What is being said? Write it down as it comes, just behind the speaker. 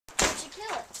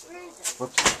Where is it?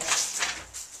 Whoops.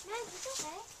 No, it's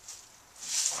okay.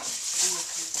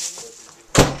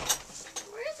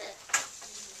 Where is it?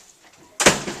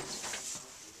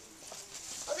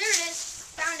 Oh, there it is.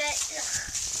 Found it. Ugh.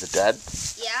 Is it dead?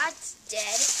 Yeah, it's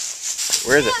dead.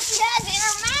 Where is it? She has it in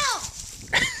her mouth.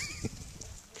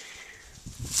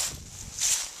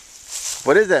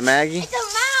 What is that, Maggie? It's a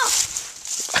mouse.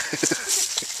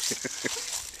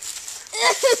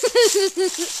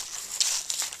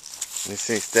 Let me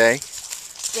see. Stay.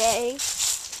 Stay.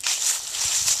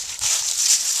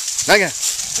 Megan.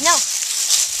 No.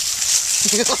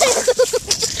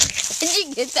 Did you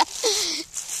get that?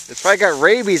 It's probably got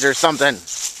rabies or something.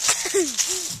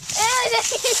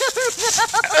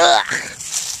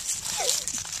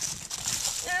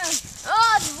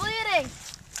 Oh, it's bleeding.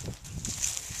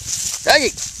 Maggie,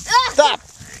 stop.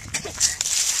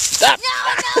 Stop. No,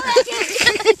 Megan.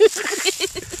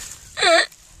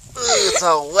 It's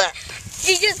all wet.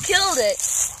 He just killed it.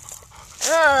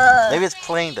 Maybe it's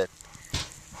plain dead.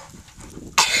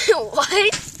 What?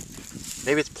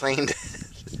 Maybe it's plain dead.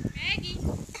 Maggie,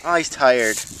 Oh, he's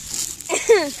tired.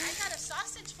 I got a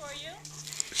sausage for you.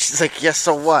 She's like, yes,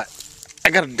 so what? I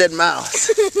got a dead mouse.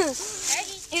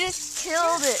 Maggie, He just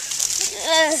killed it.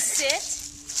 sit.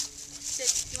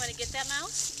 Sit. You want to get that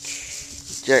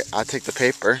mouse? Yeah, I'll take the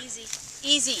paper. Easy.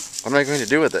 Easy. What am I going to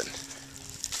do with it?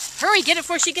 Hurry, get it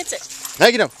before she gets it.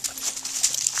 Maggie, no.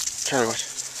 Charlie, what?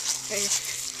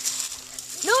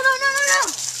 No.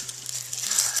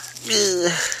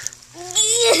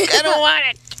 I don't want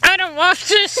it. I don't want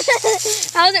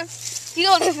this. How's it? You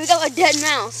gonna pick up a dead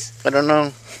mouse? I don't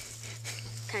know.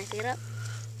 Can I pick it up?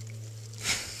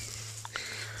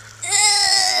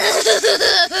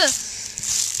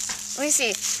 Let me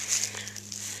see.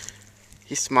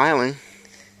 He's smiling.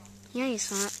 Yeah,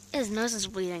 he's not. His nose is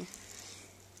bleeding.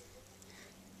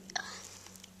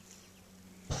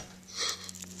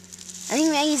 I think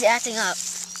Maggie's acting up.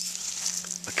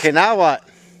 Okay, now what?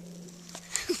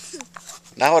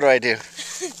 Now what do I do? Don't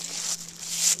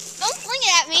fling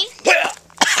it at me.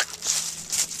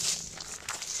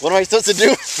 What am I supposed to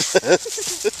do?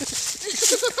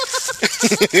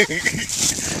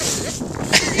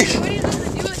 What are you supposed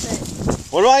to do with it?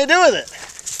 What do I do with it?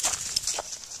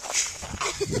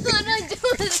 What do I do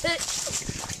with it?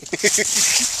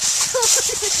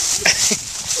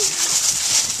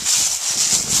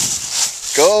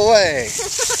 Go away.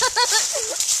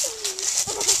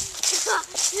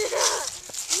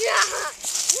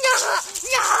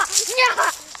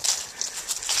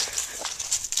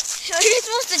 What are you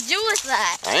supposed to do with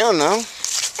that? I don't know.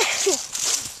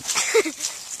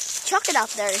 Chuck it out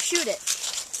there and shoot it.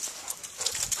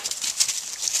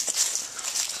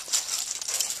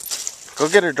 Go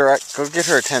get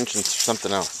her attention to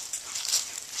something else.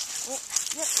 Oh,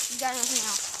 yep, you got anything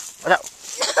else? No.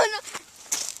 No.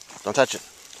 Don't touch it.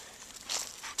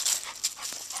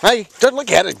 Hey, don't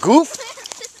look at it, goof.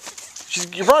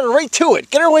 You brought her right to it.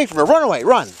 Get her away from her. Run away.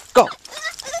 Run. Go. He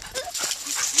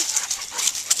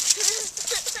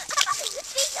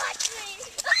touched me.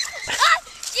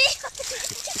 She's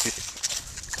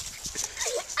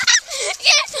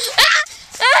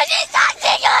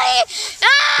touching me.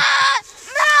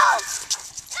 Mouse.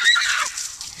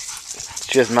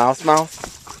 She has mouse mouth.